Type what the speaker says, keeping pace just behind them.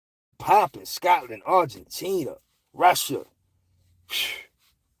popping. Scotland, Argentina, Russia.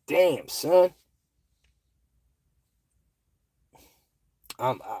 Damn, son.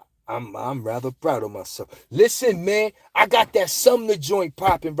 I'm rather proud of myself. Listen, man, I got that Sumner joint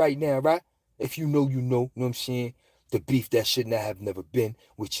popping right now, right? If you know, you know what I'm saying? The beef that should not have never been,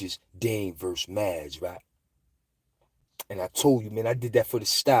 which is Dame versus Madge, right? And I told you, man, I did that for the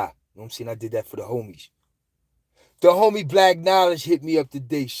style. You know what I'm saying? I did that for the homies. The homie Black Knowledge hit me up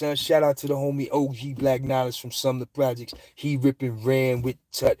today, son. Shout out to the homie OG Black Knowledge from Sumner Projects. He ripping ran with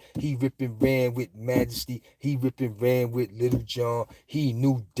Tut. He ripping ran with Majesty. He ripping ran with Little John. He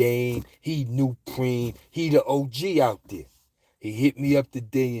knew Dame. He knew Preem. He the OG out there. He hit me up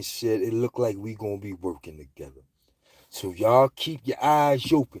today and said it looked like we gonna be working together. So y'all keep your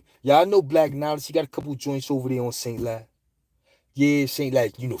eyes open. Y'all know Black Knowledge. He got a couple joints over there on St. Laz. Yeah, St.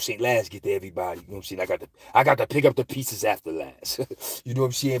 Laz, you know, St. Laz get to everybody. You know what I'm saying? I got to pick up the pieces after Laz. You know what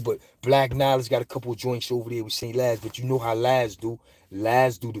I'm saying? But Black Knowledge got a couple of joints over there with St. Laz. But you know how Laz do.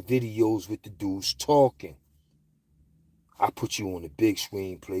 Laz do the videos with the dudes talking. I put you on the big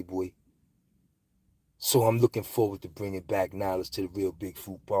screen, Playboy. So I'm looking forward to bringing back Knowledge to the Real Big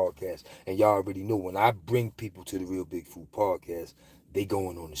Food Podcast. And y'all already know when I bring people to the Real Big Food Podcast, they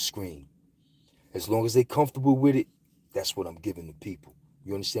going on the screen. As long as they comfortable with it, that's what I'm giving the people.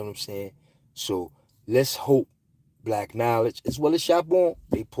 You understand what I'm saying? So let's hope Black Knowledge, as well as Shopborn,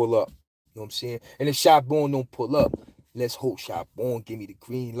 they pull up. You know what I'm saying? And if Shopborn don't pull up, let's hope Shopborn give me the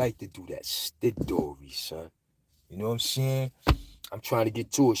green light to do that story, son. You know what I'm saying? I'm trying to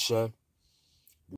get to it, son.